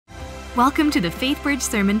Welcome to the Faithbridge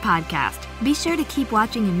Sermon Podcast. Be sure to keep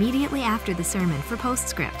watching immediately after the sermon for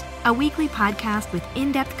Postscript, a weekly podcast with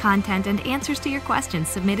in-depth content and answers to your questions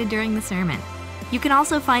submitted during the sermon. You can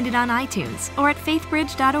also find it on iTunes or at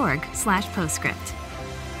faithbridge.org/postscript.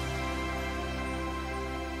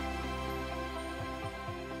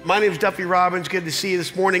 My name is Duffy Robbins. Good to see you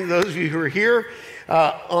this morning. Those of you who are here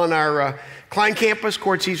on our Klein campus,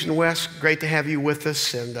 Courts East and West, great to have you with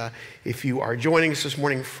us. And if you are joining us this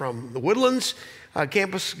morning from the Woodlands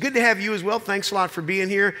campus, good to have you as well. Thanks a lot for being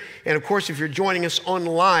here. And of course, if you're joining us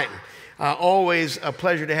online, always a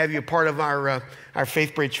pleasure to have you a part of our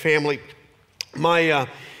Faithbridge family. My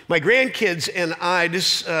grandkids and I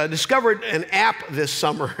discovered an app this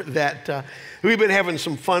summer that we've been having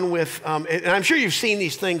some fun with. And I'm sure you've seen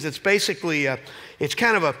these things. It's basically, it's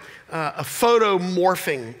kind of a photo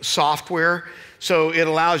morphing software. So it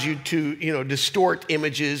allows you to, distort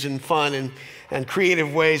images in fun and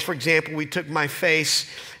creative ways. For example, we took my face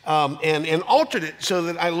and altered it so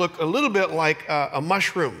that I look a little bit like a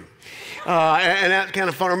mushroom. And that's kind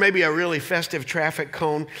of fun, or maybe a really festive traffic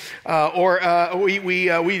cone.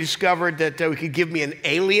 We discovered that we could give me an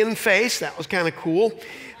alien face. That was kind of cool.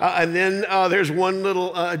 And then there's one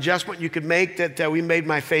little adjustment you could make that we made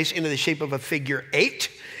my face into the shape of a figure 8.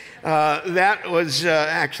 That was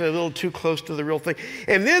actually a little too close to the real thing.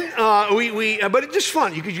 And then but it's just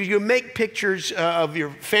fun. You make pictures of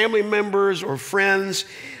your family members or friends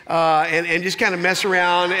and just kind of mess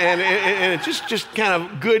around. And it's just kind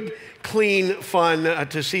of good, clean fun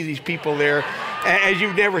to see these people there as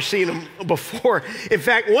you've never seen them before. In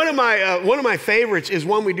fact, one of my favorites is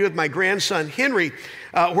one we do with my grandson Henry,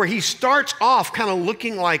 where he starts off kind of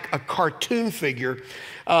looking like a cartoon figure,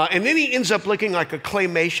 and then he ends up looking like a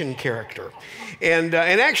claymation character. And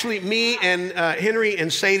actually, me and Henry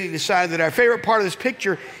and Sadie decided that our favorite part of this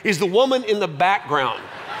picture is the woman in the background,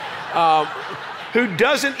 who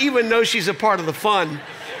doesn't even know she's a part of the fun.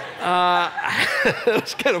 It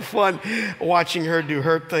was kind of fun watching her do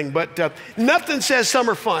her thing, but nothing says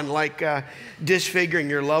summer fun like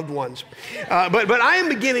disfiguring your loved ones. But I am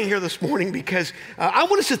beginning here this morning because I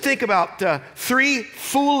want us to think about 3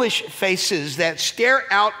 foolish faces that stare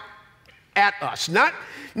out at us, not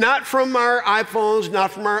from our iPhones,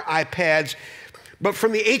 not from our iPads, but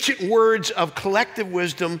from the ancient words of collective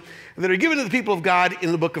wisdom that are given to the people of God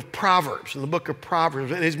in the Book of Proverbs,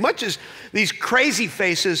 And as much as these crazy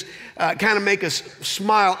faces kind of make us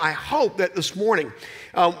smile, I hope that this morning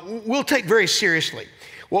we'll take very seriously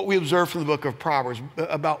what we observe from the Book of Proverbs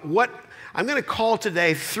about what I'm going to call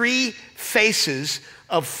today 3 faces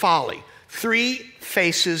of folly. 3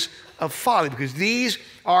 faces of folly, because these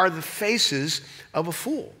are the faces of a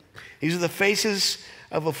fool. These are the faces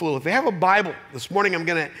of a fool. If you have a Bible this morning, I'm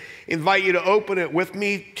going to invite you to open it with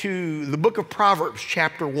me to the Book of Proverbs,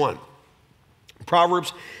 chapter 1.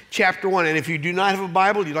 Proverbs, chapter 1. And if you do not have a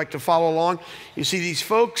Bible, you'd like to follow along, you see these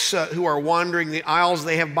folks who are wandering the aisles,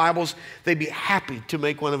 they have Bibles. They'd be happy to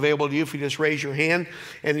make one available to you if you just raise your hand,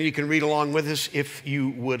 and then you can read along with us if you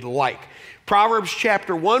would like. Proverbs,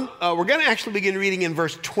 chapter 1. We're going to actually begin reading in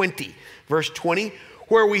verse 20. Verse 20,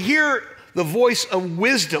 where we hear the voice of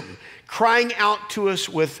wisdom crying out to us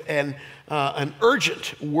with an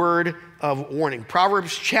urgent word of warning.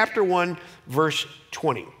 Proverbs chapter 1, verse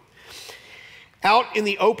 20. Out in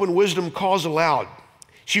the open, wisdom calls aloud.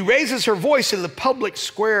 She raises her voice in the public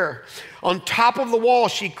square. On top of the wall,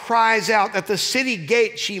 she cries out. At the city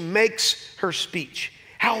gate, she makes her speech.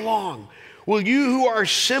 How long will you who are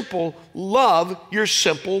simple love your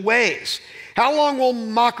simple ways? How long will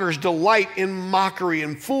mockers delight in mockery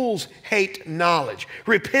and fools hate knowledge?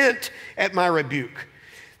 Repent at my rebuke.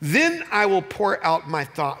 Then I will pour out my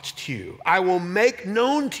thoughts to you. I will make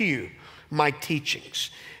known to you my teachings.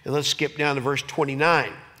 And let's skip down to verse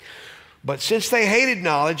 29. But since they hated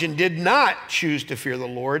knowledge and did not choose to fear the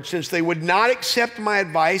Lord, since they would not accept my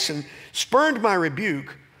advice and spurned my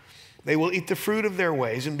rebuke, they will eat the fruit of their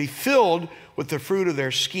ways and be filled with the fruit of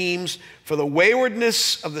their schemes. For the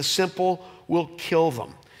waywardness of the simple will kill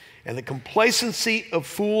them, and the complacency of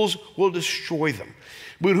fools will destroy them.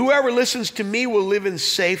 But whoever listens to me will live in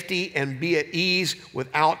safety and be at ease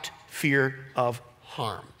without fear of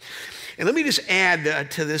harm. And let me just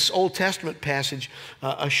add to this Old Testament passage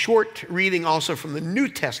a short reading also from the New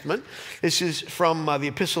Testament. This is from the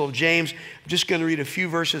Epistle of James. I'm just going to read a few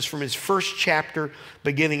verses from his first chapter,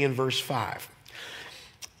 beginning in verse 5.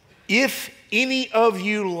 If any of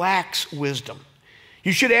you lacks wisdom,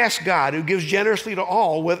 you should ask God, who gives generously to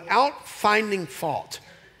all without finding fault,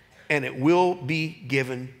 and it will be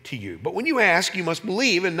given to you. But when you ask, you must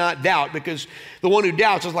believe and not doubt, because the one who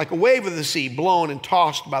doubts is like a wave of the sea, blown and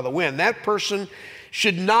tossed by the wind. That person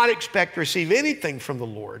should not expect to receive anything from the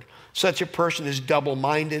Lord. Such a person is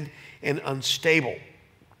double-minded and unstable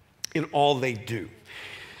in all they do.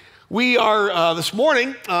 We are this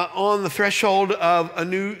morning on the threshold of a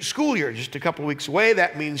new school year, just a couple of weeks away.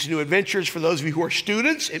 That means new adventures for those of you who are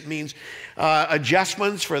students. It means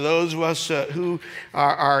adjustments for those of us who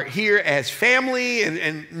are here as family,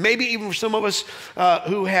 and maybe even for some of us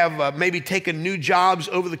who have maybe taken new jobs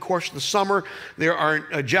over the course of the summer. There are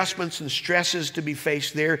adjustments and stresses to be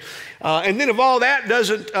faced there. And then if all that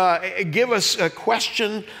doesn't give us a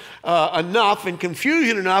question enough and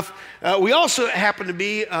confusion enough, we also happen to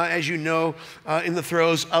be, as you know, in the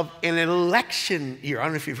throes of an election year. I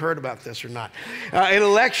don't know if you've heard about this or not. An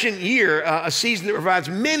election year, a season that provides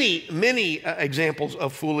many examples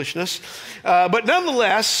of foolishness, but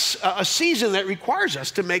nonetheless, a season that requires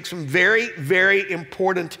us to make some very, very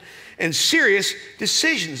important and serious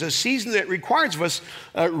decisions, a season that requires of us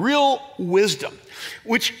real wisdom,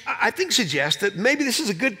 which I think suggests that maybe this is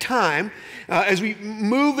a good time as we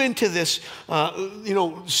move into this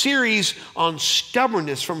series on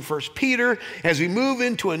stubbornness from 1 Peter, as we move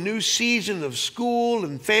into a new season of school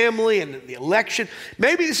and family and the election.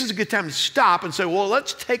 Maybe this is a good time to stop and say, well,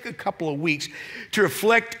 let's take a couple of weeks to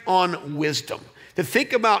reflect on wisdom, to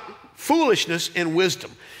think about foolishness and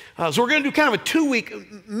wisdom. So we're going to do kind of a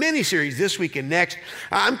 2-week mini-series this week and next.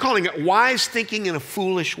 I'm calling it Wise Thinking in a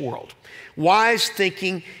Foolish World. Wise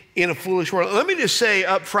thinking in a foolish world. Let me just say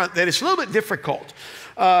up front that it's a little bit difficult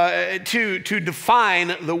to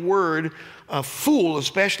define the word fool,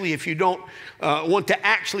 especially if you don't want to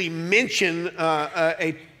actually mention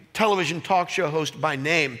a television talk show host by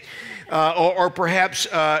name. Or perhaps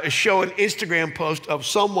show an Instagram post of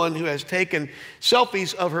someone who has taken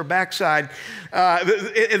selfies of her backside.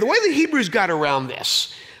 The way the Hebrews got around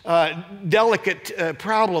this delicate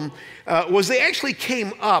problem was they actually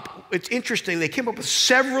came up, it's interesting, they came up with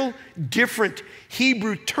several different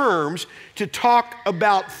Hebrew terms to talk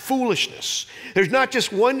about foolishness. There's not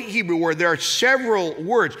just one Hebrew word, there are several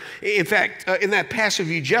words. In fact, in that passage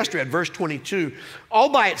you just read, verse 22, all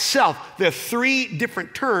by itself, there are 3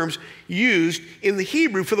 different terms used in the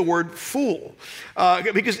Hebrew for the word fool.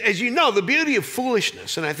 Because as you know, the beauty of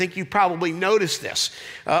foolishness, and I think you probably noticed this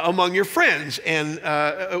among your friends and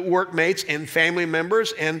workmates and family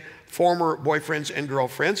members and former boyfriends and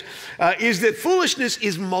girlfriends, is that foolishness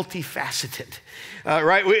is multifaceted.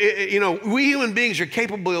 Right? We human beings are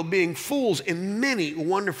capable of being fools in many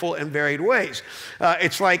wonderful and varied ways.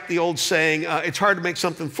 It's like the old saying, it's hard to make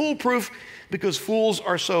something foolproof because fools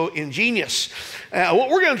are so ingenious. What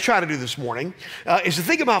we're going to try to do this morning is to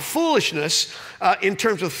think about foolishness in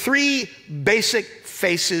terms of 3 basic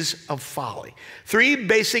faces of folly. 3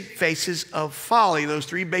 basic faces of folly. Those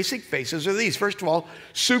 3 basic faces are these. First of all,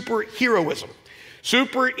 superheroism.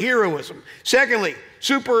 Superheroism. Secondly,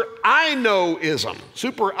 super-I-know-ism.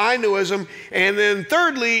 Super-I-know-ism. And then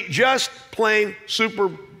thirdly, just plain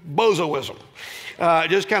super-bozoism.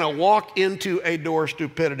 Just kind of walk into a door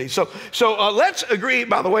stupidity. So let's agree,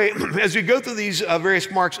 by the way, as we go through these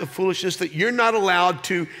various marks of foolishness, that you're not allowed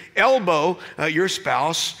to elbow your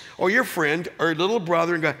spouse or your friend or your little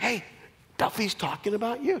brother and go, hey, Duffy's talking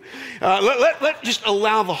about you. Let just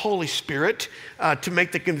allow the Holy Spirit to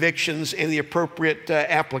make the convictions and the appropriate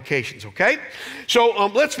applications, okay? So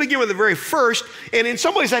let's begin with the very first, and in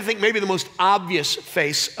some ways I think maybe the most obvious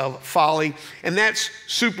face of folly, and that's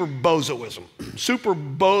super-bozoism.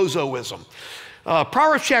 Super-bozoism.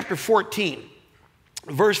 Proverbs chapter 14,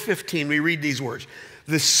 verse 15, we read these words.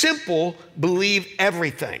 The simple believe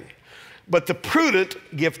everything, but the prudent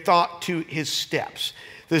give thought to his steps.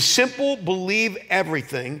 The simple believe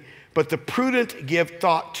everything, but the prudent give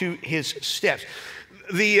thought to his steps.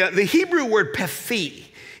 The Hebrew word pethi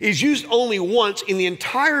is used only once in the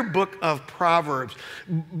entire book of Proverbs,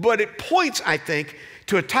 but it points, I think,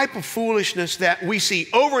 to a type of foolishness that we see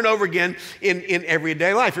over and over again in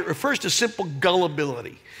everyday life. It refers to simple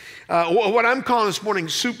gullibility. What I'm calling this morning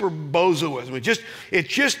super-bozoism. It's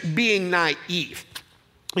just being naive.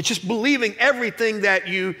 It's just believing everything that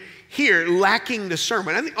you hear, lacking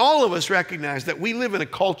discernment. I think all of us recognize that we live in a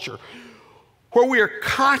culture where we are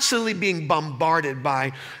constantly being bombarded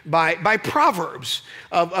by proverbs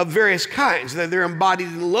of various kinds. They're embodied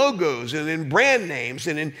in logos and in brand names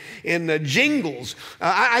and in jingles.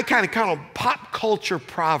 I kind of call them pop culture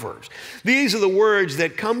proverbs. These are the words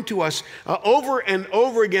that come to us over and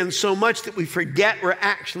over again so much that we forget we're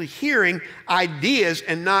actually hearing ideas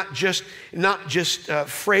and not just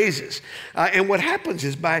phrases. And what happens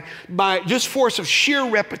is by just force of sheer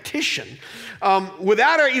repetition,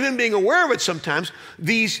 without our even being aware of it sometimes, sometimes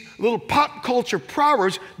these little pop culture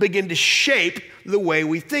proverbs begin to shape the way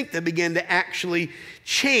we think. They begin to actually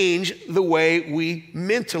change the way we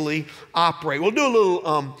mentally operate. We'll do a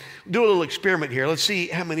little experiment here. Let's see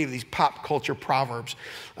how many of these pop culture proverbs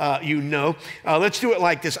you know. Let's do it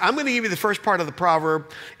like this. I'm going to give you the first part of the proverb,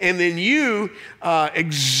 and then you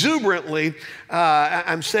exuberantly,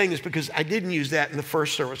 I'm saying this because I didn't use that in the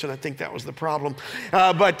first service, and I think that was the problem,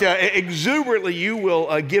 but exuberantly you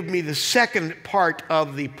will give me the second part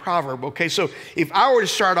of the proverb, okay? So if I were to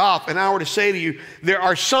start off and I were to say to you, there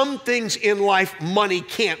are some things in life money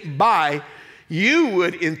can't buy, you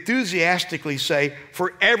would enthusiastically say,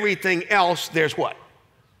 for everything else, there's what?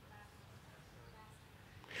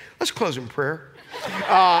 Let's close in prayer.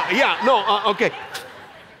 Okay.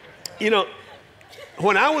 You know,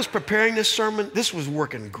 when I was preparing this sermon, this was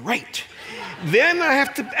working great. Then I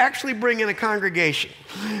have to actually bring in a congregation.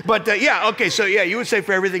 But so you would say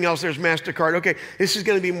for everything else there's MasterCard. Okay, this is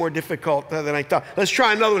going to be more difficult than I thought. Let's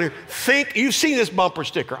try another one here. You've seen this bumper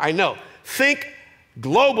sticker, I know. Think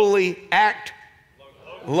globally, act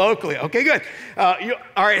locally. Okay, good. All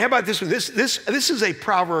right, how about this one? This is a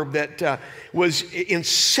proverb that was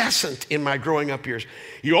incessant in my growing up years.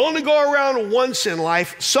 You only go around once in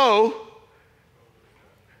life, so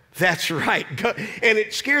that's right. And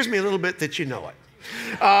it scares me a little bit that you know it.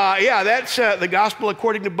 That's the gospel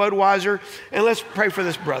according to Budweiser. And let's pray for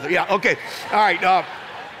this brother. Yeah, okay. All right.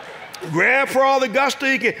 Grab for all the gusto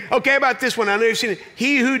you can. Okay, how about this one? I know you've seen it.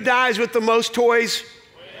 He who dies with the most toys.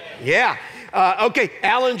 Yeah. Okay,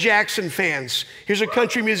 Alan Jackson fans. Here's a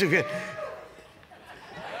country music fan.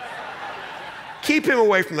 Keep him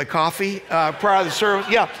away from the coffee prior to the service.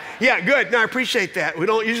 Yeah, good. No, I appreciate that. We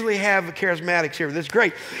don't usually have charismatics here. That's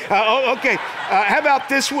great. Okay, how about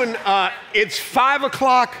this one? It's 5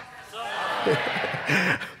 o'clock.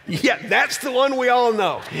 Yeah, that's the one we all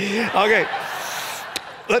know. Okay,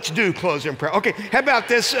 let's do close in prayer. Okay, how about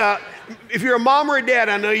this? If you're a mom or a dad,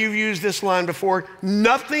 I know you've used this line before.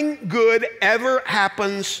 Nothing good ever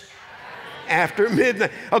happens after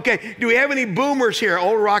midnight. Okay, do we have any boomers here?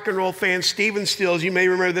 Old rock and roll fans, Stephen Stills, you may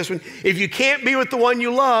remember this one. If you can't be with the one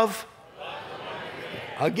you love,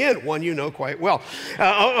 again, one you know quite well.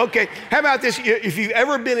 Okay, how about this? If you've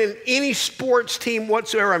ever been in any sports team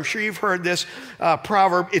whatsoever, I'm sure you've heard this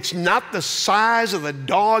proverb. It's not the size of the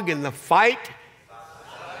dog in the fight.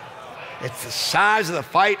 It's the size of the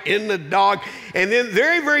fight in the dog. And then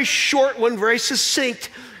very, very short one, very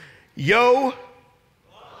succinct. Yo.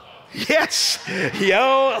 Yes,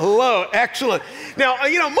 YOLO, excellent. Now,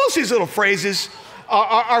 most of these little phrases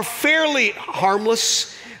are fairly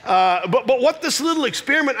harmless, but what this little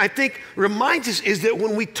experiment, I think, reminds us is that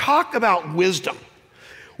when we talk about wisdom,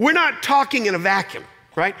 we're not talking in a vacuum,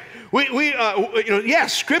 right?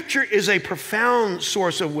 Scripture is a profound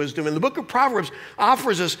source of wisdom, and the book of Proverbs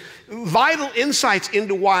offers us vital insights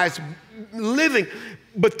into wise living,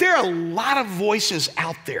 but there are a lot of voices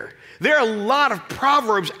out there. There are a lot of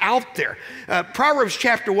proverbs out there. Proverbs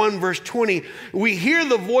chapter 1, verse 20, we hear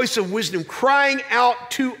the voice of wisdom crying out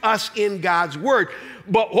to us in God's word.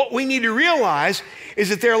 But what we need to realize is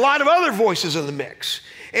that there are a lot of other voices in the mix,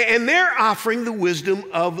 and they're offering the wisdom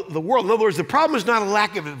of the world. In other words, the problem is not a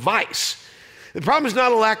lack of advice. The problem is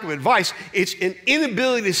not a lack of advice. It's an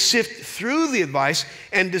inability to sift through the advice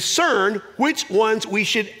and discern which ones we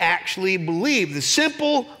should actually believe. The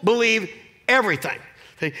simple believe everything.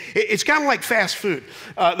 It's kind of like fast food.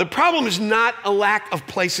 The problem is not a lack of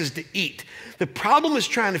places to eat. The problem is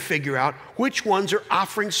trying to figure out which ones are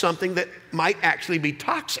offering something that might actually be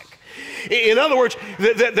toxic. In other words,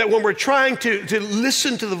 that when we're trying to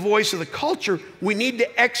listen to the voice of the culture, we need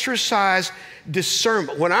to exercise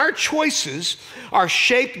discernment. When our choices are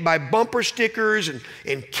shaped by bumper stickers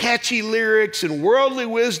and catchy lyrics and worldly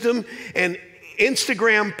wisdom and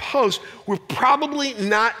Instagram posts, we're probably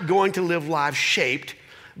not going to live lives shaped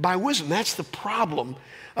by wisdom. That's the problem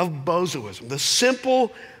of bozoism. The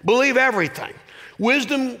simple believe everything.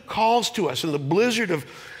 Wisdom calls to us in the blizzard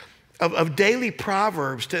of daily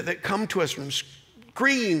proverbs that come to us from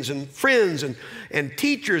screens and friends and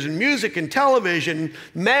teachers and music and television,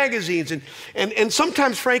 magazines, and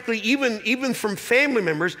sometimes, frankly, even from family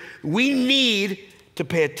members. We need to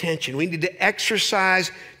pay attention. We need to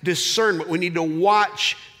exercise discernment. We need to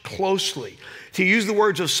watch closely. To use the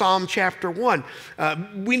words of Psalm chapter 1,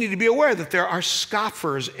 we need to be aware that there are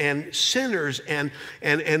scoffers and sinners and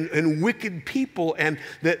wicked people, and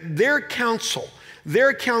that their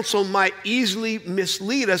counsel might easily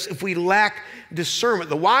mislead us if we lack discernment.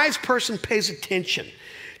 The wise person pays attention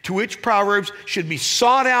to which proverbs should be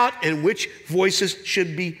sought out and which voices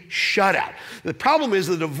should be shut out. The problem is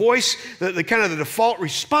that the voice, the kind of the default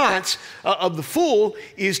response of the fool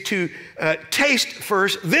is to taste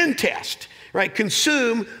first, then test, right?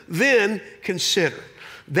 Consume, then consider.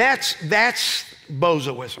 That's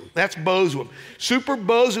bozoism. That's bozoism. Super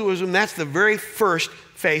bozoism, that's the very first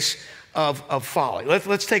face of folly.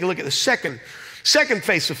 Let's take a look at the second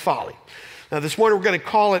face of folly. Now, this morning we're going to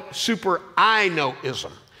call it super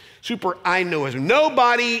I-know-ism. Super I-know-ism.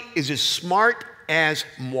 Nobody is as smart as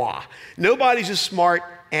moi. Nobody's as smart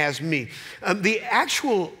as me. The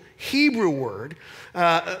actual Hebrew word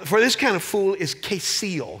for this kind of fool is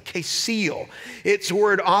kasil. Kasil. It's a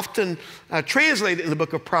word often translated in the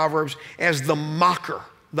book of Proverbs as the mocker.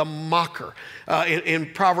 The mocker.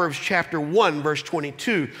 In Proverbs chapter 1, verse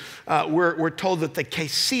 22, we're told that the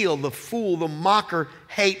kasil, the fool, the mocker,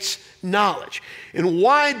 hates knowledge. And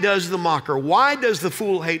why does the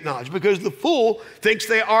fool hate knowledge? Because the fool thinks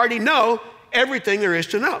they already know everything there is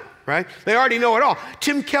to know, right? They already know it all.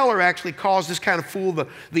 Tim Keller actually calls this kind of fool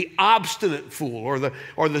the obstinate fool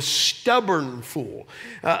or the stubborn fool.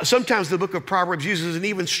 Sometimes the book of Proverbs uses an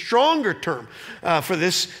even stronger term for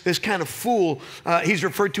this kind of fool. He's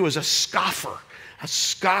referred to as a scoffer. A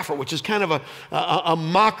scoffer, which is kind of a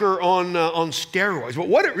mocker on steroids. But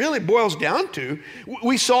what it really boils down to,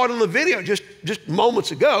 we saw it in the video just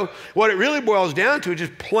moments ago, what it really boils down to is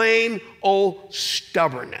just plain old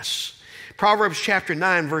stubbornness. Proverbs chapter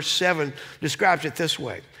 9, verse 7 describes it this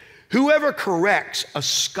way. Whoever corrects a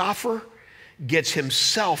scoffer gets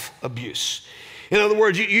himself abuse. In other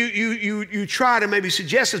words, you try to maybe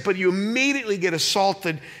suggest this, but you immediately get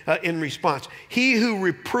assaulted in response. He who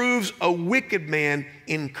reproves a wicked man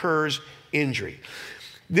incurs injury.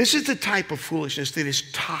 This is the type of foolishness that is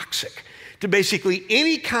toxic to basically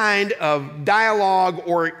any kind of dialogue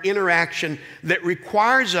or interaction that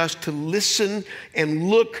requires us to listen and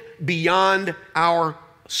look beyond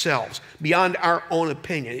ourselves, beyond our own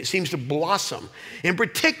opinion. It seems to blossom, in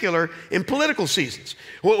particular in political seasons,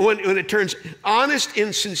 when it turns honest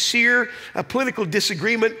and sincere political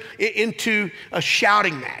disagreement into a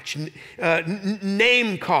shouting match,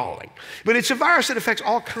 name calling. But it's a virus that affects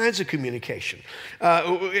all kinds of communication.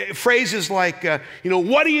 Phrases like,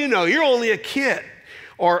 what do you know? You're only a kid.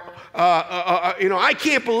 Or, I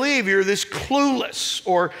can't believe you're this clueless.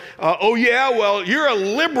 Or, oh yeah, well, you're a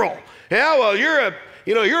liberal. Yeah, well,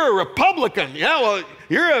 you're a Republican. Yeah, well,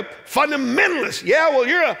 you're a fundamentalist. Yeah, well,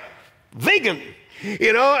 you're a vegan.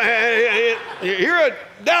 You're a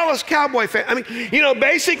Dallas Cowboy fan. I mean,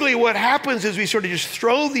 basically what happens is we sort of just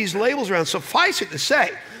throw these labels around. Suffice it to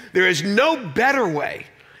say, there is no better way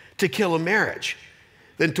to kill a marriage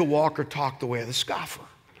than to walk or talk the way of the scoffer.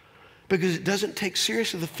 Because it doesn't take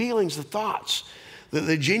seriously the feelings, the thoughts,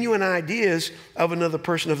 the genuine ideas of another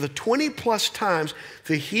person. Of the 20 plus times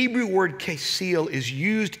the Hebrew word kasil is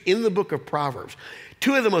used in the book of Proverbs,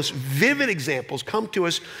 two of the most vivid examples come to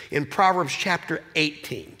us in Proverbs chapter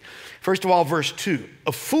 18. First of all, verse 2,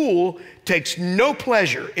 a fool takes no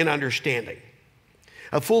pleasure in understanding.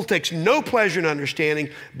 A fool takes no pleasure in understanding,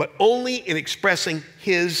 but only in expressing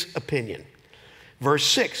his opinion. Verse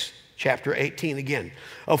 6, chapter 18 again.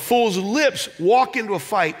 A fool's lips walk into a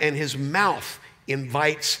fight and his mouth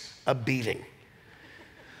invites a beating.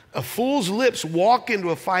 A fool's lips walk into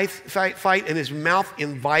a fight and his mouth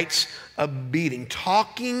invites a beating.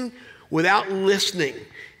 Talking without listening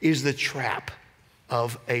is the trap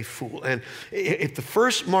of a fool. And if the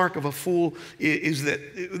first mark of a fool is that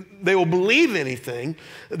they will believe anything,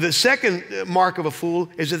 the second mark of a fool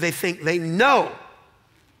is that they think they know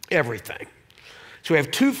everything. So we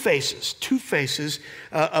have two faces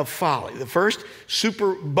of folly. The first,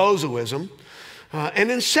 super bozoism. And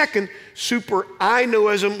then second, super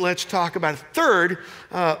I-know-ism. Let's talk about a third,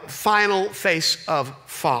 final face of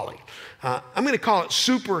folly. I'm going to call it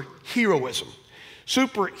superheroism.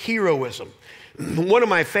 Superheroism. One of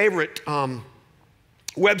my favorite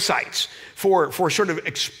websites for sort of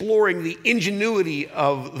exploring the ingenuity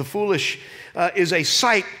of the foolish is a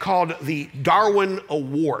site called the Darwin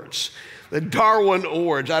Awards. The Darwin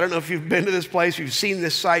Awards. I don't know if you've been to this place, you've seen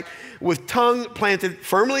this site. With tongue planted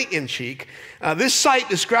firmly in cheek, this site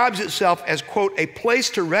describes itself as, quote, a place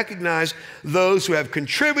to recognize those who have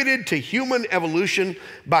contributed to human evolution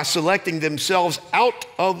by selecting themselves out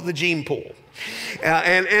of the gene pool.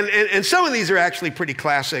 And some of these are actually pretty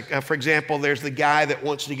classic. For example, there's the guy that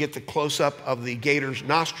wants to get the close-up of the gator's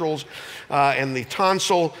nostrils and the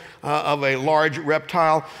tonsil of a large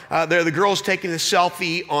reptile. There are the girls taking a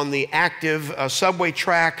selfie on the active subway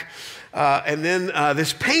track. And then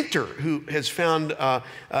this painter who has found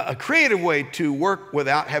a creative way to work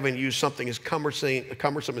without having to use something as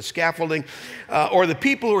cumbersome as scaffolding, or the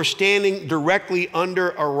people who are standing directly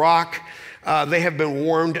under a rock. They have been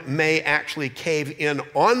warned may actually cave in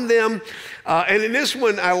on them. And in this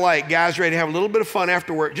one, I like guys ready to have a little bit of fun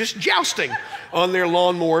after work, just jousting on their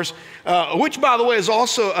lawnmowers, which, by the way, is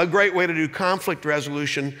also a great way to do conflict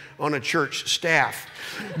resolution on a church staff.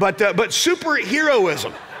 But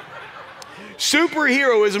superheroism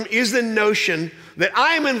is the notion that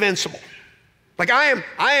I am invincible. Like I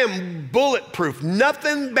am bulletproof.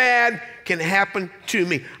 Nothing bad can happen to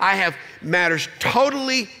me. I have matters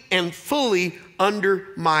totally and fully under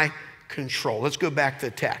my control. Let's go back to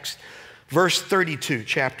the text. Verse 32,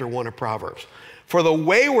 chapter 1 of Proverbs. For the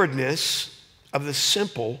waywardness of the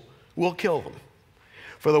simple will kill them.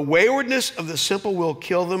 For the waywardness of the simple will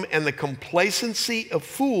kill them, and the complacency of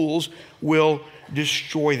fools will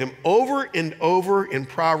destroy them. Over and over in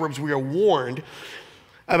Proverbs, we are warned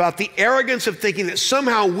about the arrogance of thinking that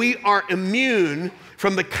somehow we are immune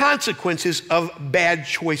from the consequences of bad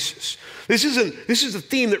choices. This is a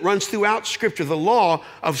theme that runs throughout Scripture, the law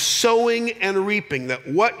of sowing and reaping, that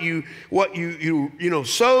what you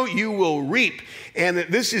sow, you will reap. And that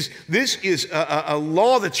this is a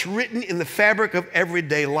law that's written in the fabric of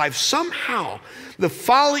everyday life. Somehow, the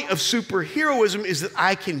folly of superheroism is that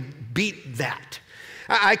I can beat that.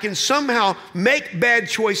 I can somehow make bad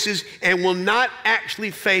choices and will not actually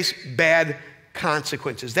face bad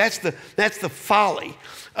consequences. That's the folly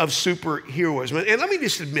of superheroism. And let me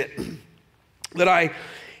just admit that I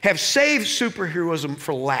have saved superheroism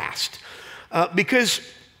for last because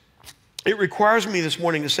it requires me this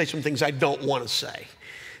morning to say some things I don't want to say,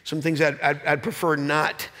 some things I'd prefer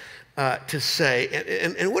not to say.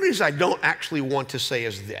 And what it is I don't actually want to say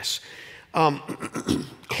is this.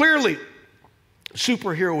 Clearly,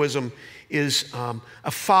 superheroism is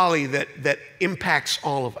a folly that impacts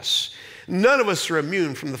all of us. None of us are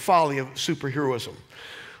immune from the folly of superheroism.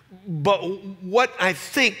 But what I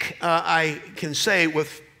think I can say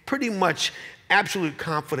with pretty much absolute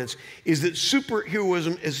confidence is that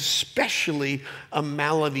superheroism is especially a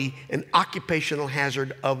malady, an occupational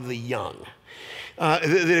hazard of the young. That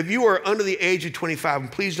if you are under the age of 25,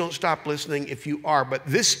 and please don't stop listening if you are, but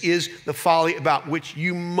this is the folly about which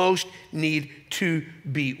you most need to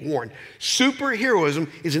be warned. Superheroism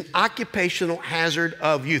is an occupational hazard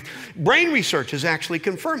of youth. Brain research has actually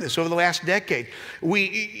confirmed this over the last decade.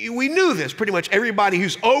 We knew this, pretty much everybody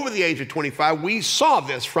who's over the age of 25, we saw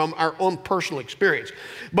this from our own personal experience.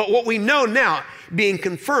 But what we know now, being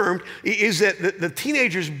confirmed, is that the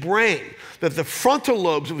teenager's brain, that the frontal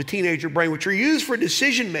lobes of a teenager brain, which are used for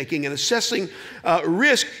decision making and assessing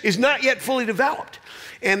risk, is not yet fully developed.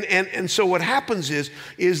 And so what happens is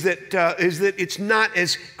that it's not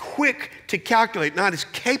as quick to calculate, not as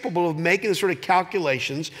capable of making the sort of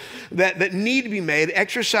calculations that need to be made,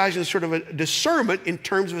 exercising sort of a discernment in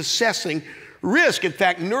terms of assessing risk. In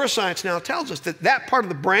fact, neuroscience now tells us that part of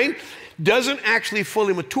the brain doesn't actually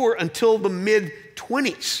fully mature until the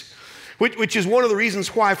mid-20s, which is one of the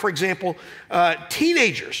reasons why, for example,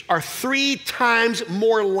 teenagers are 3 times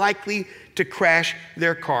more likely to crash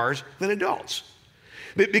their cars than adults.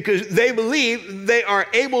 Because they believe they are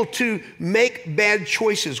able to make bad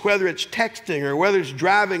choices, whether it's texting or whether it's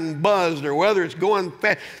driving buzzed or whether it's going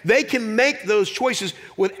fast. They can make those choices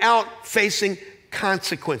without facing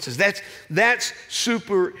consequences. That's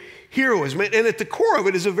superheroism. And at the core of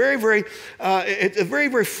it is a very,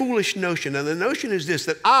 very foolish notion. And the notion is this,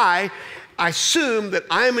 that I assume that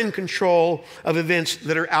I'm in control of events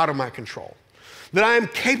that are out of my control. That I am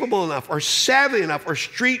capable enough or savvy enough or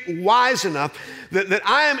street wise enough that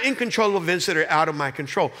I am in control of events that are out of my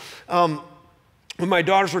control. When my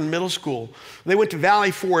daughters were in middle school, they went to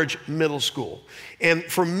Valley Forge Middle School. And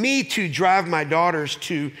for me to drive my daughters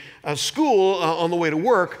to school on the way to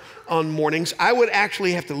work on mornings, I would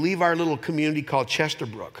actually have to leave our little community called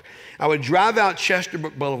Chesterbrook. I would drive out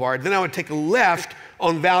Chesterbrook Boulevard, then I would take a left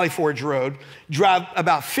on Valley Forge Road, drive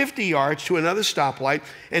about 50 yards to another stoplight,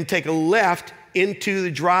 and take a left into the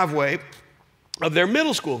driveway of their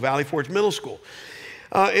middle school, Valley Forge Middle School.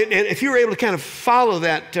 And if you were able to kind of follow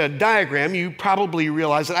that diagram, you probably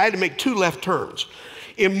realize that I had to make 2 left turns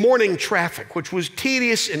in morning traffic, which was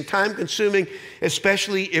tedious and time-consuming,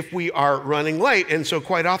 especially if we are running late. And so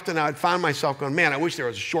quite often I would find myself going, man, I wish there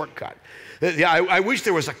was a shortcut. I wish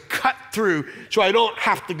there was a cut through so I don't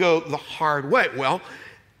have to go the hard way. Well,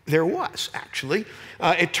 there was, actually.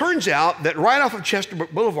 It turns out that right off of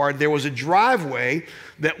Chesterbrook Boulevard, there was a driveway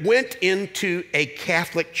that went into a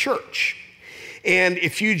Catholic church. And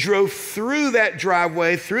if you drove through that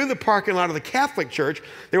driveway, through the parking lot of the Catholic Church,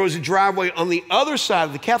 there was a driveway on the other side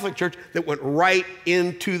of the Catholic Church that went right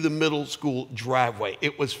into the middle school driveway.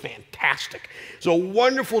 It was fantastic. It was a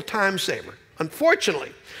wonderful time saver.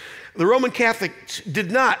 Unfortunately, the Roman Catholics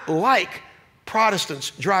did not like Protestants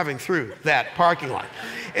driving through that parking lot.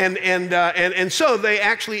 And so they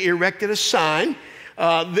actually erected a sign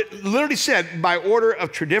that literally said, by order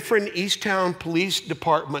of Tredyffrin Easttown Police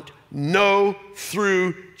Department, no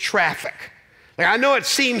through traffic. Like, I know it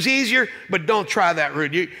seems easier, but don't try that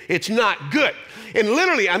route. It's not good. And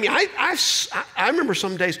literally, I mean, I remember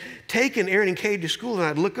some days taking Aaron and Kay to school, and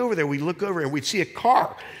I'd look over there, we'd look over, and we'd see a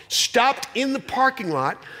car stopped in the parking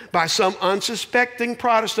lot by some unsuspecting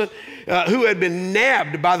Protestant who had been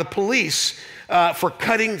nabbed by the police for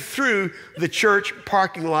cutting through the church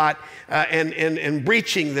parking lot and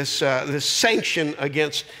breaching this sanction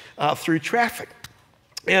against through traffic.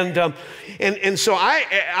 And so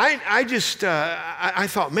I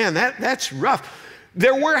thought, man, that's rough.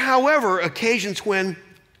 There were, however, occasions when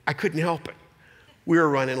I couldn't help it. We were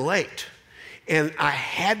running late, and I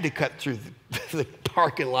had to cut through the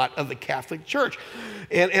parking lot of the Catholic Church.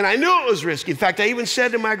 And I knew it was risky. In fact, I even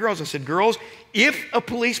said to my girls, I said, girls, if a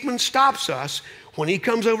policeman stops us, when he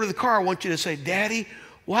comes over to the car, I want you to say, Daddy,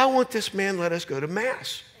 why won't this man let us go to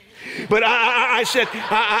Mass? But but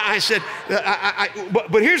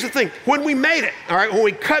here's the thing. When we made it, all right, when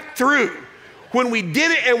we cut through, when we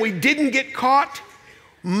did it and we didn't get caught,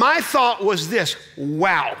 my thought was this: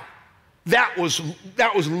 wow, that was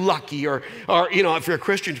lucky. Or you know, if you're a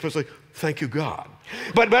Christian, you're supposed to say, thank you, God.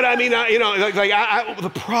 But I mean, you know,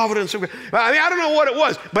 the providence of God. I mean, I don't know what it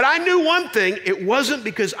was, but I knew one thing: it wasn't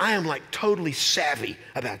because I am like totally savvy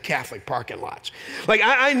about Catholic parking lots. Like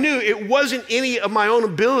I knew it wasn't any of my own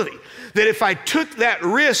ability. That if I took that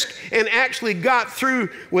risk and actually got through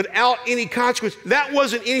without any consequence, that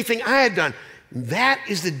wasn't anything I had done. That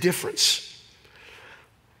is the difference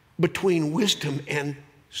between wisdom and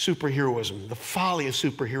superheroism, the folly of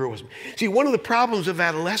superheroism. See, one of the problems of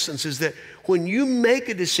adolescence is that when you make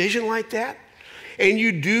a decision like that, and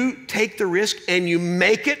you do take the risk and you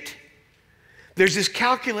make it, there's this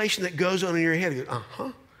calculation that goes on in your head. You go,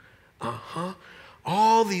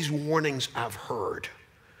 all these warnings I've heard,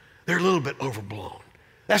 they're a little bit overblown.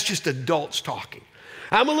 That's just adults talking.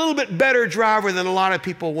 I'm a little bit better driver than a lot of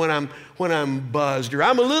people when I'm buzzed, or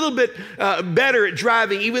I'm a little bit better at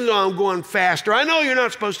driving even though I'm going faster. I know you're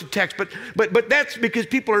not supposed to text, but that's because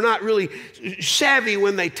people are not really savvy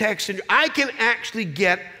when they text, and I can actually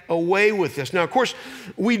get away with this. Now, of course,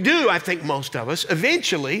 we do, I think most of us,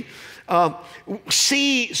 eventually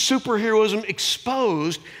see superheroism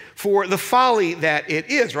exposed for the folly that it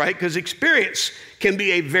is, right? Because experience can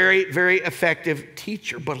be a very, very effective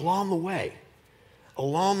teacher, but along the way,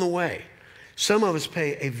 some of us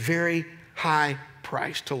pay a very high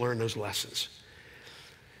price to learn those lessons.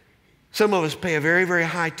 Some of us pay a very, very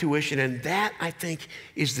high tuition, and that, I think,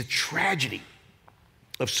 is the tragedy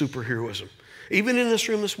of superheroism. Even in this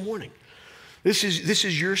room this morning, this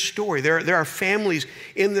is your story. There are families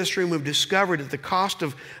in this room who've discovered that the cost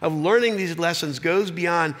of learning these lessons goes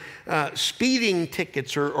beyond speeding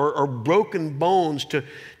tickets or broken bones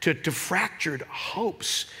to fractured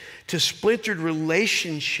hopes, to splintered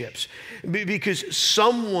relationships, because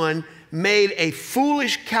someone made a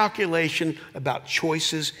foolish calculation about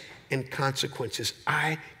choices and consequences.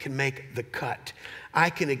 I can make the cut. I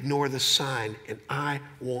can ignore the sign, and I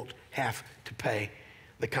won't have to pay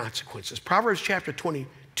the consequences. Proverbs chapter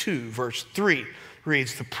 22, verse 3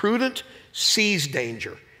 reads, "The prudent sees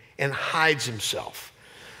danger and hides himself."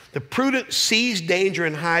 The prudent sees danger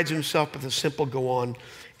and hides himself, but the simple go on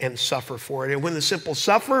and suffer for it. And when the simple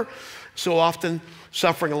suffer, so often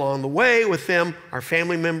suffering along the way with them are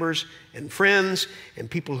family members and friends and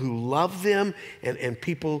people who love them and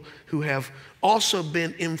people who have also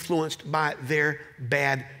been influenced by their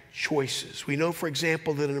bad choices. We know, for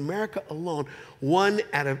example, that in America alone, 1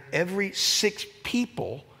 out of every 6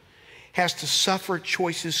 people has to suffer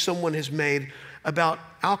choices someone has made about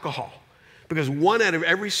alcohol. Because 1 out of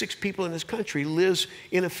every 6 people in this country lives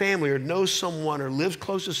in a family or knows someone or lives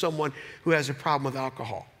close to someone who has a problem with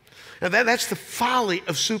alcohol. Now that's the folly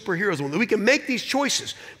of superheroism. We can make these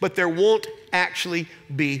choices, but there won't actually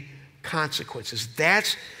be consequences.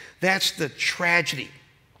 That's the tragedy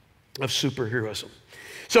of superheroism.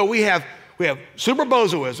 So we have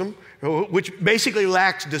superbozoism, which basically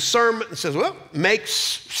lacks discernment and says, well, makes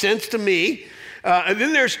sense to me. And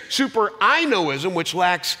then there's super I-knowism, which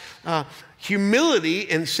lacks humility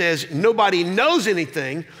and says nobody knows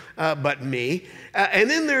anything but me. And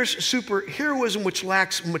then there's superheroism, which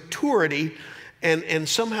lacks maturity and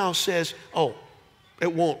somehow says, oh,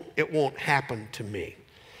 It won't happen to me.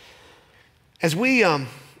 As we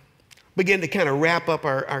begin to kind of wrap up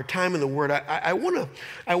our time in the Word, I want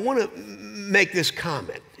to make this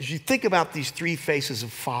comment. As you think about these three faces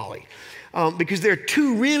of folly, because there are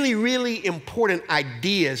two really, really important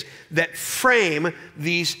ideas that frame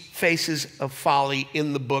these faces of folly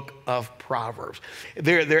in the book of Proverbs.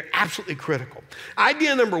 They're absolutely critical.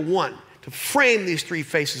 Idea number one to frame these three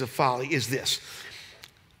faces of folly is this.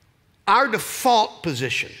 Our default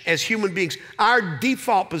position as human beings, our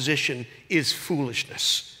default position is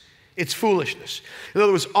foolishness. It's foolishness. In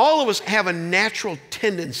other words, all of us have a natural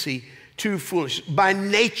tendency to foolishness by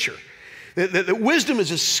nature. That wisdom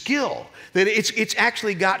is a skill, that it's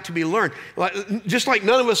actually got to be learned. Just like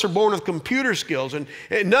none of us are born with computer skills, and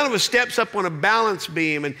none of us steps up on a balance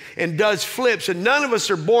beam and does flips, and none of us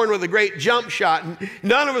are born with a great jump shot, and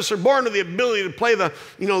none of us are born with the ability to play the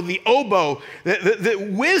oboe. That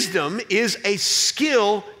wisdom is a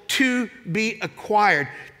skill to be acquired,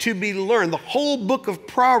 to be learned. The whole book of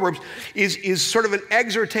Proverbs is sort of an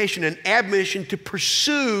exhortation, an admonition to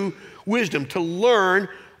pursue wisdom, to learn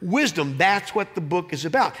wisdom. That's what the book is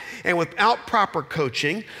about. And without proper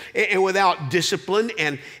coaching and without discipline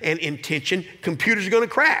and intention, computers are going to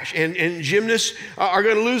crash, and gymnasts are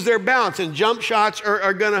going to lose their balance, and jump shots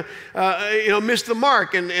are going to miss the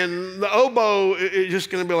mark, and the oboe is just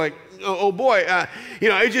going to be like, oh boy,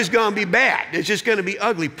 it's just going to be bad. It's just going to be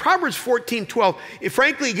ugly. Proverbs 14:12,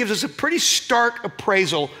 frankly, gives us a pretty stark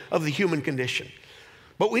appraisal of the human condition.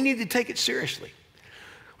 But we need to take it seriously.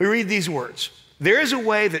 We read these words. There is a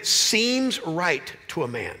way that seems right to a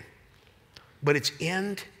man, but its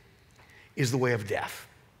end is the way of death.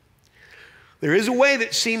 There is a way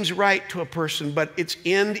that seems right to a person, but its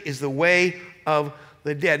end is the way of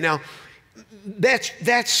the dead. Now, that's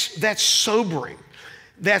sobering.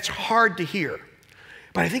 That's hard to hear.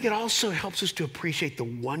 But I think it also helps us to appreciate the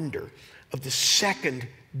wonder of the second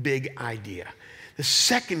big idea, the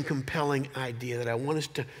second compelling idea that I want us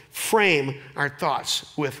to frame our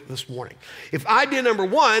thoughts with this morning. If idea number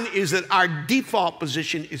one is that our default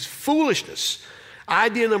position is foolishness,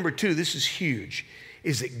 idea number two, this is huge,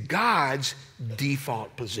 is that God's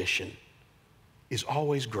default position is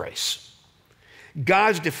always grace.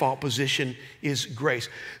 God's default position is grace.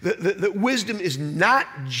 The wisdom is not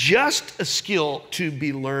just a skill to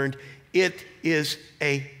be learned, it is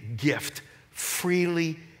a gift,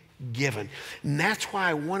 freely given. And that's why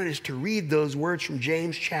I wanted us to read those words from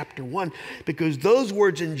James chapter 1, because those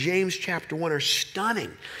words in James chapter 1 are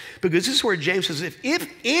stunning. Because this is where James says, if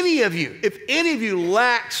any of you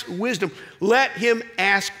lacks wisdom, let him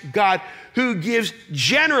ask God, who gives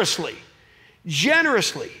generously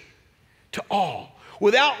to all,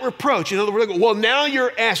 without reproach. In other words, well, now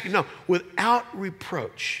you're asking. No, without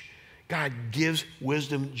reproach, God gives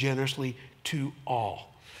wisdom generously to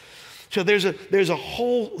all. So there's a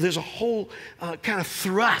whole kind of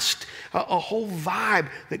thrust, a whole vibe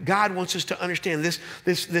that God wants us to understand.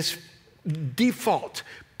 This default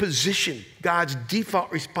position, God's default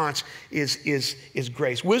response is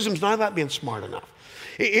grace. Wisdom's not about being smart enough.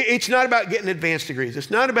 It's not about getting advanced degrees.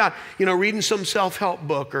 It's not about, reading some self-help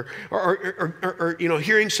book or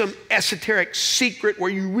hearing some esoteric secret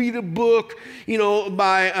where you read a book,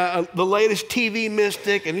 by the latest TV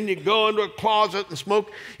mystic, and then you go into a closet and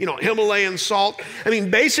smoke, Himalayan salt. I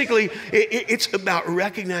mean, basically, it's about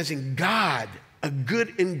recognizing God, a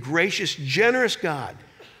good and gracious, generous God,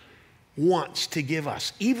 wants to give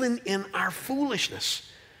us, even in our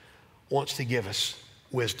foolishness, wants to give us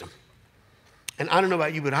wisdom. And I don't know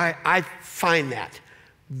about you, but I find that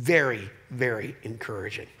very, very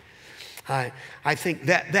encouraging. I think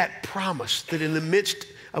that promise that in the midst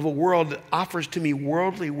of a world that offers to me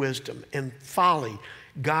worldly wisdom and folly,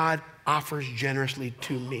 God offers generously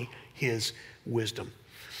to me his wisdom.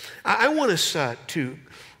 I want us to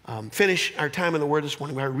finish our time in the Word this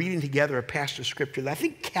morning by reading together a passage of Scripture that I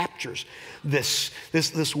think captures this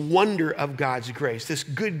wonder of God's grace, this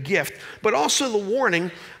good gift, but also the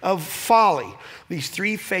warning of folly, these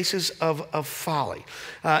three faces of folly.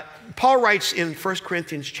 Paul writes in 1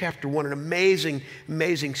 Corinthians chapter 1 an amazing,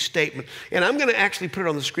 amazing statement. And I'm going to actually put it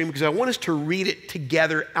on the screen because I want us to read it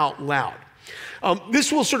together out loud.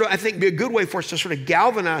 This will sort of, I think, be a good way for us to sort of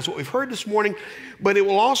galvanize what we've heard this morning, but it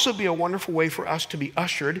will also be a wonderful way for us to be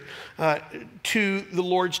ushered to the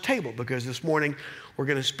Lord's table, because this morning we're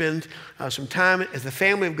going to spend some time as the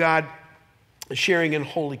family of God sharing in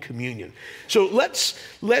Holy Communion. So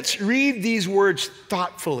let's read these words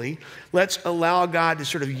thoughtfully. Let's allow God to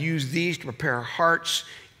sort of use these to prepare our hearts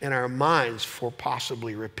and our minds for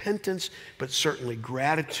possibly repentance, but certainly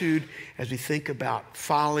gratitude as we think about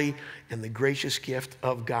folly and the gracious gift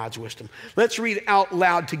of God's wisdom. Let's read out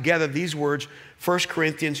loud together these words, 1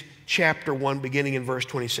 Corinthians chapter 1, beginning in verse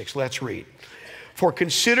 26. Let's read. For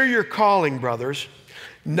consider your calling, brothers.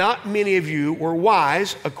 Not many of you were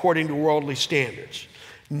wise according to worldly standards.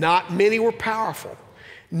 Not many were powerful.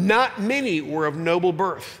 Not many were of noble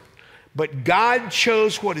birth. But God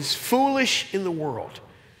chose what is foolish in the world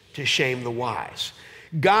to shame the wise.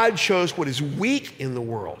 God chose what is weak in the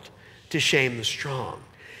world to shame the strong.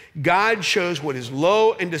 God chose what is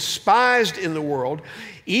low and despised in the world,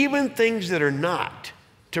 even things that are not,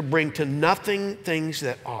 to bring to nothing things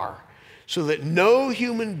that are, so that no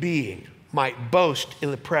human being might boast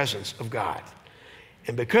in the presence of God.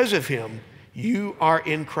 And because of him, you are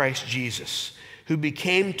in Christ Jesus, who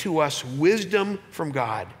became to us wisdom from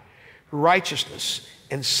God, righteousness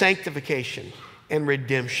and sanctification and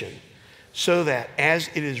redemption, so that, as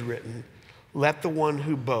it is written, let the one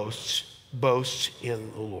who boasts, boasts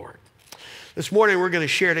in the Lord. This morning we're going to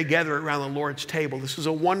share together around the Lord's table. This is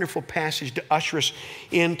a wonderful passage to usher us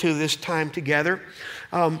into this time together.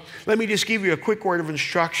 Let me just give you a quick word of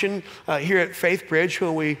instruction. Here at Faithbridge,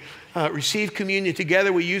 when we receive communion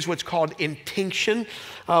together, we use what's called intinction.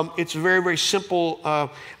 It's a very, very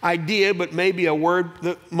simple idea, but maybe a word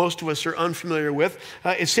that most of us are unfamiliar with.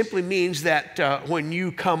 It simply means that when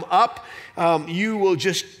you come up, you will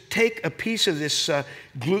just take a piece of this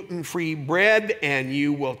gluten-free bread and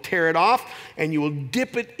you will tear it off and you will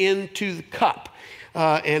dip it into the cup.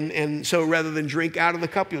 And so rather than drink out of the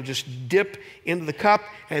cup, you'll just dip into the cup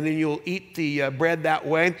and then you'll eat the bread that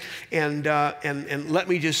way. And let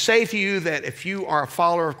me just say to you that if you are a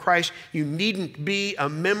follower of Christ, you needn't be a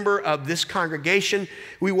member of this congregation.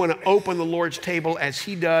 We want to open the Lord's table as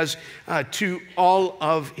he does to all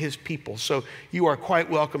of his people. So you are quite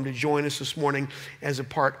welcome to join us this morning as a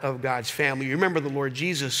part of God's family. You remember the Lord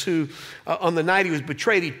Jesus who on the night he was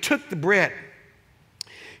betrayed, he took the bread.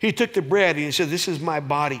 He took the bread and he said, this is my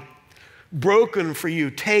body, broken for you.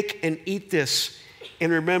 Take and eat this in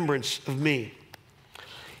remembrance of me.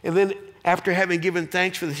 And then after having given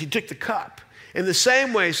thanks for this, he took the cup. In the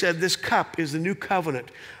same way, he said, this cup is the new covenant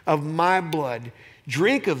of my blood.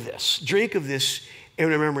 Drink of this in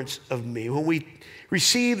remembrance of me. When we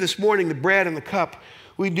receive this morning the bread and the cup,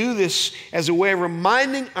 we do this as a way of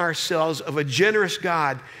reminding ourselves of a generous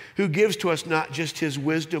God who gives to us not just his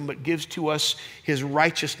wisdom, but gives to us his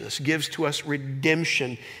righteousness, gives to us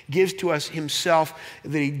redemption, gives to us himself,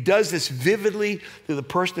 that he does this vividly through the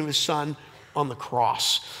person of his son on the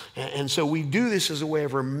cross. And so we do this as a way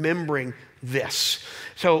of remembering this.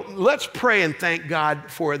 So let's pray and thank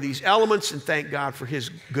God for these elements and thank God for his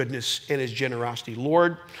goodness and his generosity.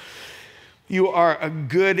 Lord, you are a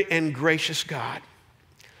good and gracious God.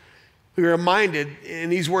 We're reminded in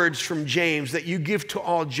these words from James that you give to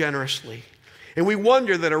all generously. And we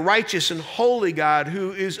wonder that a righteous and holy God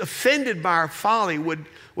who is offended by our folly would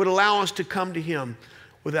allow us to come to him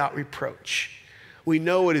without reproach. We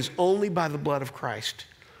know it is only by the blood of Christ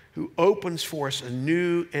who opens for us a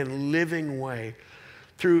new and living way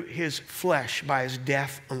through his flesh by his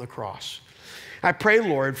death on the cross. I pray,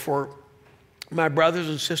 Lord, for my brothers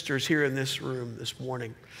and sisters here in this room this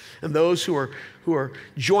morning, and those who are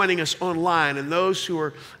joining us online, and those who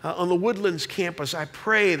are on the Woodlands campus. I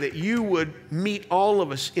pray that you would meet all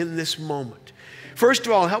of us in this moment. First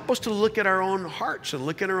of all, help us to look at our own hearts and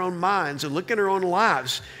look at our own minds and look at our own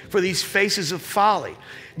lives for these faces of folly.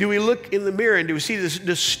 Do we look in the mirror and do we see this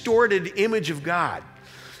distorted image of God?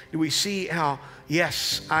 Do we see how,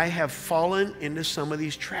 yes, I have fallen into some of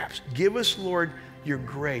these traps? Give us, Lord, your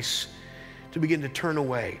grace to begin to turn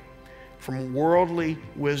away from worldly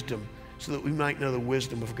wisdom so that we might know the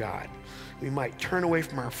wisdom of God. We might turn away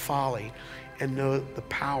from our folly and know the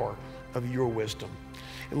power of your wisdom.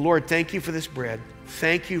 And Lord, thank you for this bread.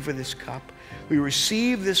 Thank you for this cup. We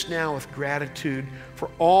receive this now with gratitude for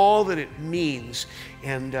all that it means.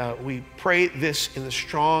 And we pray this in the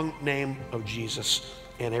strong name of Jesus.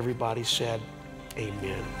 And everybody said,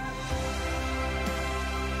 amen.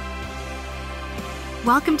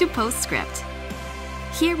 Welcome to Postscript.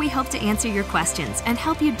 Here we hope to answer your questions and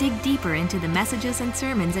help you dig deeper into the messages and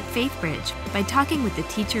sermons at Faithbridge by talking with the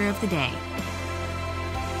teacher of the day.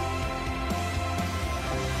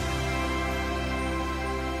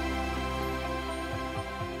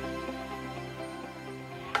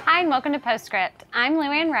 Hi, and welcome to Postscript. I'm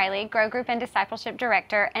Luann Riley, Grow Group and Discipleship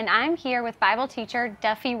Director, and I'm here with Bible teacher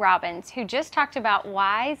Duffy Robbins, who just talked about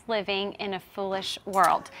wise living in a foolish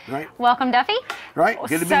world. Right. Welcome, Duffy. Right,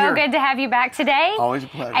 good to be here. So good to have you back today. Always a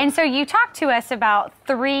pleasure. And so you talked to us about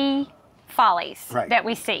 3 follies Right. that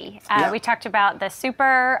we see. Yeah. We talked about the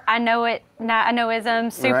super I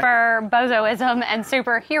knowism, super bozoism, and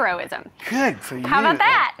superheroism. Good for you. How about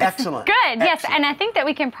that? Excellent. Good, yes. Excellent. And I think that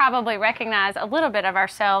we can probably recognize a little bit of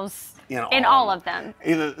ourselves in all of them.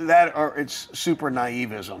 Either that or it's super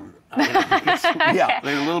naivism. Yeah,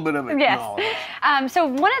 there's a little bit of it in all of it. So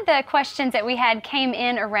one of the questions that we had came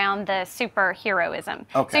in around the superheroism.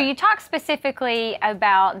 Okay. So you talked specifically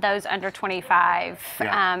about those under 25.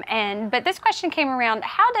 Yeah. But this question came around,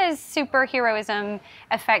 how does superheroism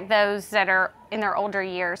affect those that are in their older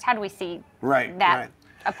years? How do we see that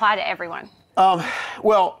apply to everyone?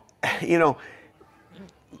 Well,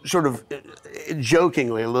 sort of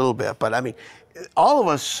jokingly a little bit, but I mean, all of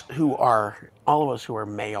us who are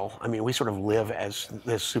male, I mean, we sort of live as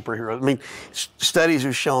this superhero. I mean, studies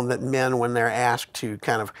have shown that men, when they're asked to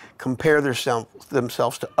kind of compare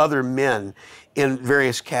themselves to other men in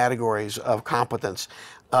various categories of competence,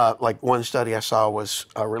 like one study I saw was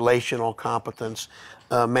relational competence,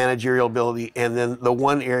 managerial ability, and then the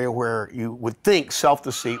one area where you would think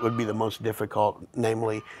self-deceit would be the most difficult,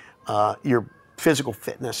 namely your physical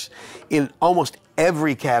fitness. In almost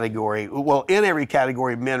every category, in every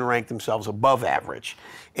category, men rank themselves above average.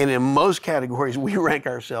 And in most categories, we rank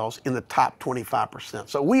ourselves in the top 25%.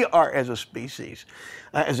 So we are, as a species,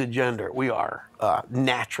 as a gender, we are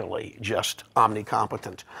naturally just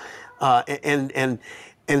omnicompetent. And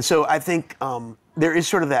so I think there is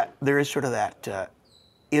sort of that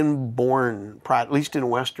inborn pride, at least in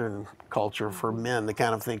Western culture, for men to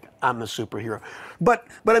kind of think I'm the superhero. But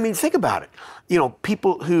I mean, think about it.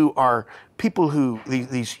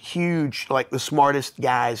 These huge, like the smartest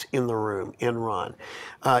guys in the room, Enron.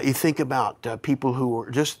 You think about people who were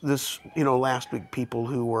just this, last week, people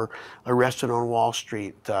who were arrested on Wall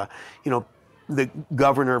Street. The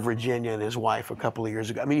governor of Virginia and his wife a couple of years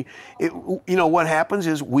ago. I mean, what happens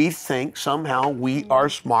is we think somehow we are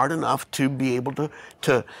smart enough to be able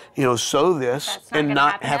to sow this and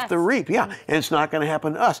not have to reap. Yeah, and it's not going to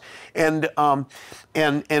happen to us. And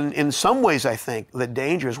in some ways, I think the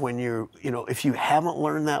danger is when if you haven't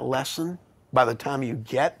learned that lesson by the time you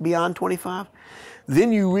get beyond 25,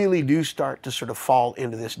 then you really do start to sort of fall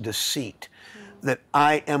into this deceit that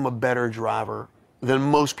I am a better driver than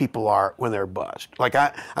most people are when they're buzzed. Like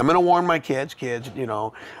I'm going to warn my kids, I'm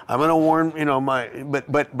going to warn,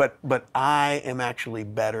 but I am actually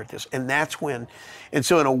better at this. And that's when, and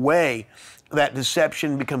so in a way, that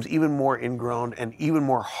deception becomes even more ingrown and even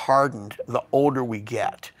more hardened the older we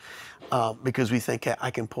get, because we think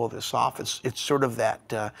I can pull this off. It's sort of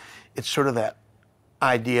that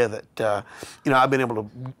idea that I've been able to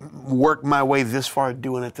work my way this far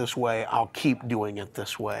doing it this way. I'll keep doing it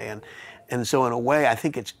this way, and so in a way, I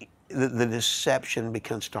think it's the deception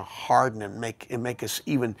begins to harden and make us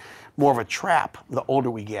even more of a trap the older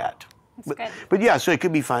we get. But yeah, so it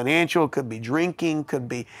could be financial, it could be drinking, could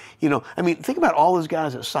be, I mean, think about all those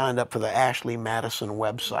guys that signed up for the Ashley Madison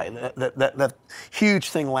website, that huge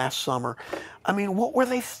thing last summer. I mean, what were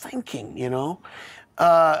they thinking,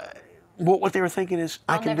 What they were thinking is,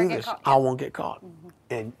 I can do this. I won't get caught. Mm-hmm.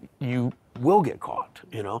 And you will get caught,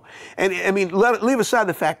 And I mean, leave aside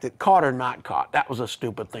the fact that caught or not caught, that was a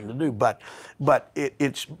stupid thing to do. But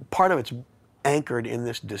it's part of it's anchored in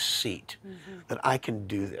this deceit that I can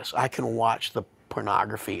do this. I can watch the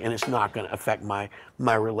pornography and it's not going to affect my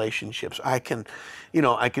relationships. I can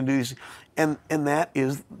do these. And that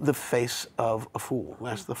is the face of a fool.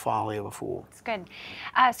 That's the folly of a fool. That's good.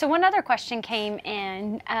 So one other question came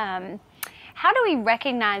in. How do we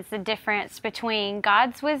recognize the difference between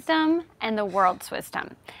God's wisdom and the world's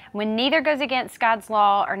wisdom when neither goes against God's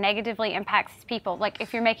law or negatively impacts people? Like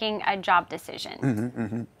if you're making a job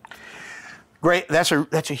decision. Great. That's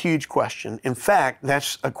a huge question. In fact,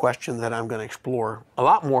 that's a question that I'm going to explore a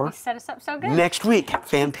lot more. You set us up so good. Next week.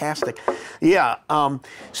 Fantastic. Yeah.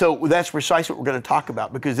 So that's precisely what we're going to talk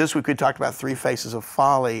about, because this week we talked about 3 faces of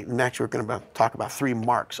folly. Next we're going to talk about 3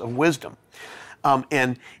 marks of wisdom.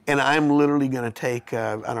 And I'm literally going to take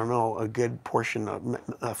a good portion of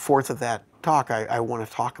a fourth of that talk. I want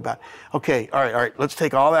to talk about, okay, all right, let's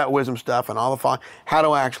take all that wisdom stuff and all the folly. How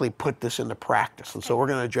do I actually put this into practice? And so we're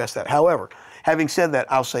going to address that. However, having said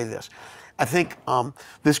that, I'll say this. I think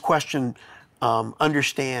this question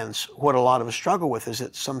understands what a lot of us struggle with, is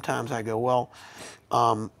that sometimes I go, well,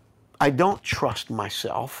 I don't trust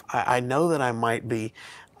myself. I know that I might be,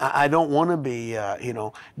 I don't want to be,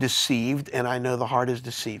 deceived, and I know the heart is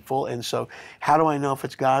deceitful. And so how do I know if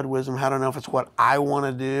it's God wisdom? How do I know if it's what I want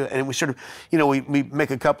to do? And we sort of, we make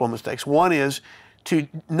a couple of mistakes. One is to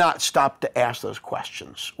not stop to ask those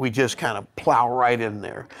questions. We just kind of plow right in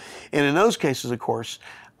there. And in those cases, of course,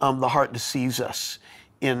 the heart deceives us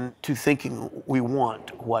into thinking we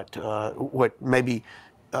want what maybe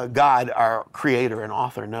God, our creator and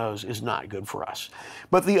author, knows is not good for us.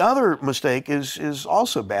 But the other mistake is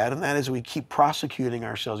also bad, and that is we keep prosecuting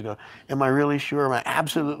ourselves and go, am I really sure? Am I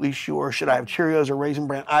absolutely sure? Should I have Cheerios or Raisin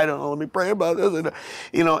Bran? I don't know. Let me pray about this.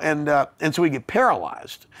 And so we get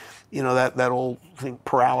paralyzed. That old thing,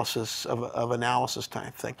 paralysis of analysis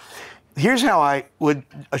type thing. Here's how a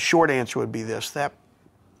short answer would be this, that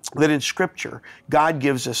in Scripture, God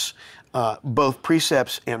gives us both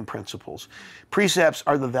precepts and principles. Precepts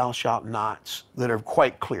are the thou shalt nots that are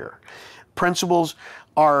quite clear. Principles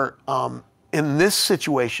are, in this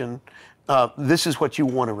situation, this is what you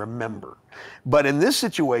want to remember. But in this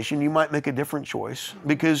situation, you might make a different choice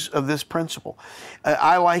because of this principle.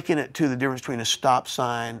 I liken it to the difference between a stop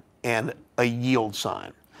sign and a yield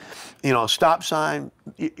sign. A stop sign,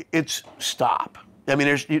 it's stop. I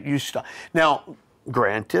mean, you stop. Now,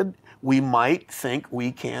 granted, we might think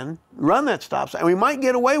we can run that stop sign. We might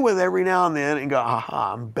get away with it every now and then and go,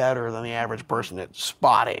 aha, I'm better than the average person at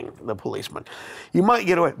spotting the policeman. You might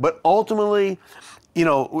get away, but ultimately,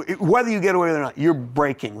 whether you get away with it or not, you're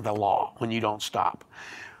breaking the law when you don't stop.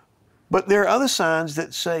 But there are other signs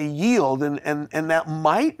that say yield, and that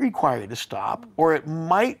might require you to stop, or it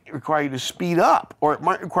might require you to speed up, or it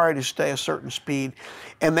might require you to stay a certain speed.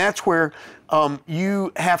 And that's where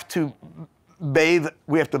you have to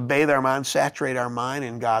we have to bathe our mind, saturate our mind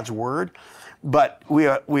in God's Word, but we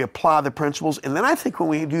apply the principles. And then I think when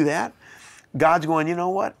we do that, God's going, you know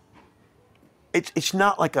what? It's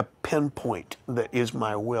not like a pinpoint that is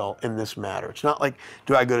my will in this matter. It's not like,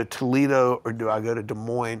 do I go to Toledo or do I go to Des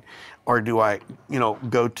Moines or do I,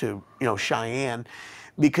 go to, Cheyenne?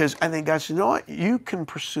 Because I think God says, you know what? You can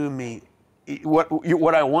pursue me.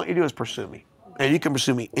 What I want you to do is pursue me. And you can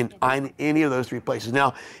pursue me in any of those three places.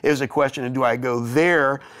 Now, it's a question of, do I go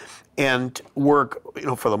there and work,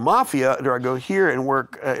 for the mafia? Or do I go here and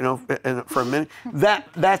work, for a minute?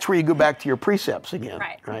 That's where you go back to your precepts again,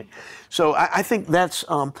 right? So I think that's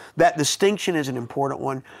that distinction is an important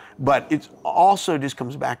one, but it also just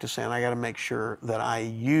comes back to saying I got to make sure that I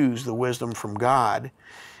use the wisdom from God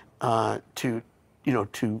to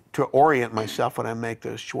orient myself when I make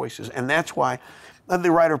those choices, and that's why the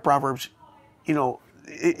writer of Proverbs.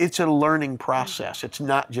 It's a learning process. It's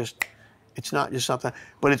not just something,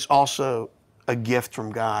 but it's also a gift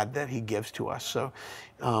from God that He gives to us. So,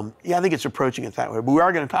 I think it's approaching it that way. But we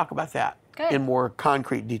are going to talk about that in more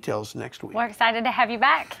concrete details next week. We're excited to have you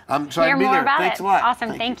back. I'm excited to be more there. About Thanks it. a lot.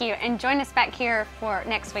 Awesome. Thank you. And join us back here for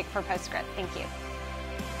next week for Postscript. Thank you.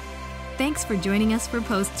 Thanks for joining us for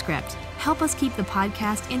Postscript. Help us keep the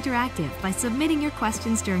podcast interactive by submitting your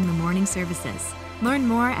questions during the morning services. Learn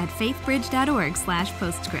more at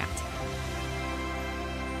faithbridge.org/postscript.